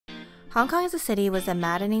Hong Kong is a city with a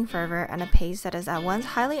maddening fervor and a pace that is at once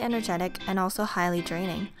highly energetic and also highly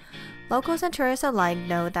draining. Locals and tourists alike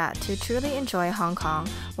know that to truly enjoy Hong Kong,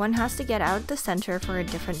 one has to get out of the center for a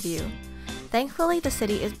different view. Thankfully, the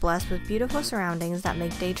city is blessed with beautiful surroundings that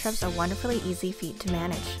make day trips a wonderfully easy feat to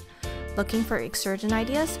manage. Looking for excursion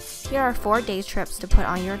ideas? Here are 4 day trips to put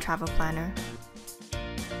on your travel planner.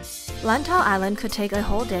 Lantau Island could take a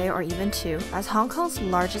whole day or even 2. As Hong Kong's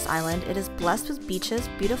largest island, it is blessed with beaches,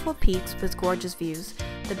 beautiful peaks with gorgeous views,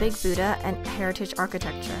 the Big Buddha, and heritage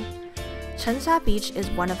architecture. Tsen Sa Beach is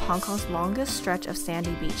one of Hong Kong's longest stretch of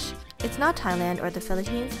sandy beach. It's not Thailand or the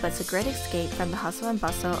Philippines, but it's a great escape from the hustle and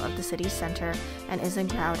bustle of the city center and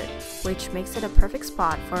isn't crowded, which makes it a perfect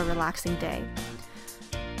spot for a relaxing day.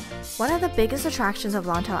 One of the biggest attractions of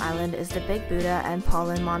Lantau Island is the Big Buddha and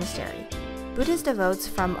Polin Monastery. Buddhist devotees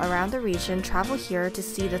from around the region travel here to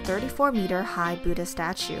see the 34-meter-high Buddha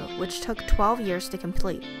statue, which took 12 years to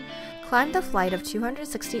complete. Climb the flight of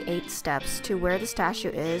 268 steps to where the statue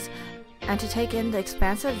is and to take in the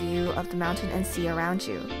expansive view of the mountain and sea around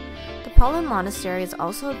you. The Polin Monastery is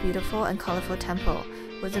also a beautiful and colorful temple,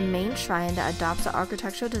 with a main shrine that adopts the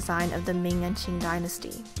architectural design of the Ming and Qing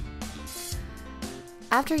dynasty.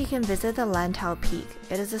 After, you can visit the Lantau Peak.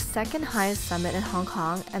 It is the second highest summit in Hong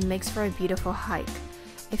Kong and makes for a beautiful hike.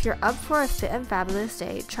 If you're up for a fit and fabulous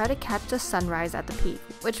day, try to catch the sunrise at the peak,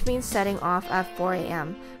 which means setting off at 4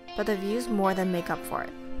 a.m., but the views more than make up for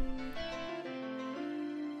it.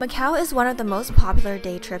 Macau is one of the most popular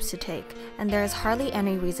day trips to take, and there is hardly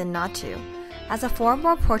any reason not to. As a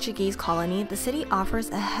former Portuguese colony, the city offers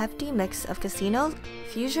a hefty mix of casinos,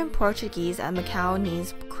 fusion Portuguese and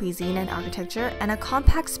Macaonese cuisine and architecture, and a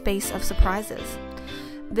compact space of surprises.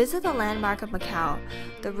 Visit the landmark of Macau,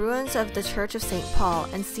 the ruins of the Church of St. Paul,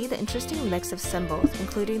 and see the interesting mix of symbols,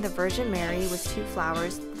 including the Virgin Mary with 2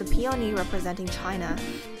 flowers, the peony representing China.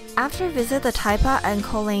 After, visit the Taipa and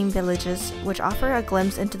Kolane villages, which offer a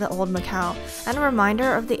glimpse into the old Macau and a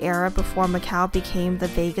reminder of the era before Macau became the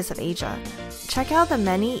Vegas of Asia. Check out the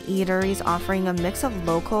many eateries offering a mix of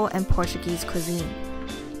local and Portuguese cuisine.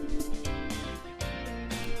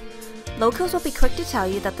 Locals will be quick to tell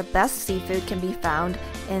you that the best seafood can be found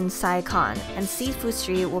in Sai Khan, and Seafood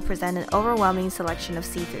Street will present an overwhelming selection of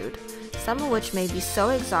seafood, some of which may be so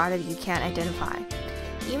exotic you can't identify.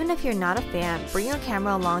 Even if you're not a fan, bring your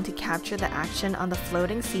camera along to capture the action on the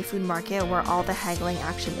floating seafood market where all the haggling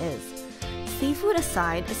action is. Seafood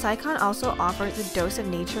aside, Sai Khan also offers a dose of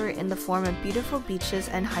nature in the form of beautiful beaches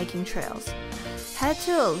and hiking trails. Head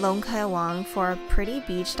to Long Kai Wang for a pretty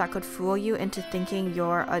beach that could fool you into thinking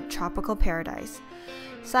you're a tropical paradise.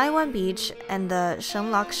 Sai Wan Beach and the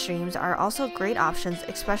Shenlok streams are also great options,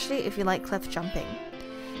 especially if you like cliff jumping.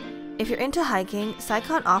 If you're into hiking, Sai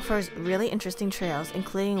Khan offers really interesting trails,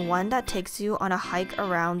 including one that takes you on a hike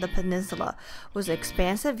around the peninsula with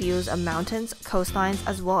expansive views of mountains, coastlines,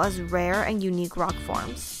 as well as rare and unique rock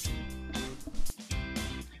forms.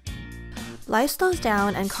 Life slows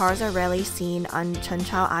down and cars are rarely seen on Cheung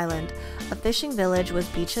Chau Island, a fishing village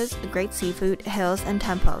with beaches, great seafood, hills, and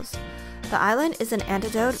temples. The island is an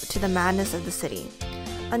antidote to the madness of the city.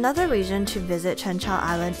 Another reason to visit Cheung Chau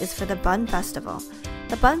Island is for the Bun Festival.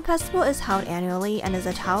 The Bun Festival is held annually and is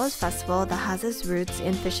a Taoist festival that has its roots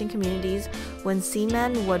in fishing communities when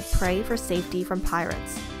seamen would pray for safety from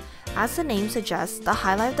pirates. As the name suggests, the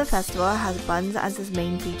highlight of the festival has buns as its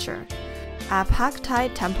main feature. At Pak Tai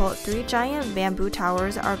Temple, 3 giant bamboo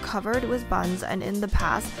towers are covered with buns, and in the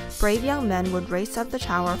past, brave young men would race up the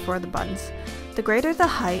tower for the buns. The greater the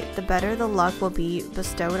height, the better the luck will be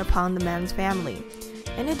bestowed upon the man's family.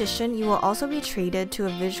 In addition, you will also be treated to a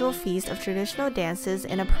visual feast of traditional dances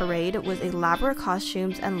in a parade with elaborate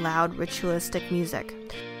costumes and loud ritualistic music.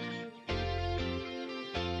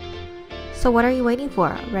 So what are you waiting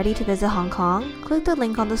for? Ready to visit Hong Kong? Click the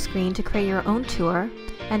link on the screen to create your own tour.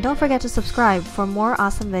 And don't forget to subscribe for more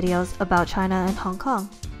awesome videos about China and Hong Kong.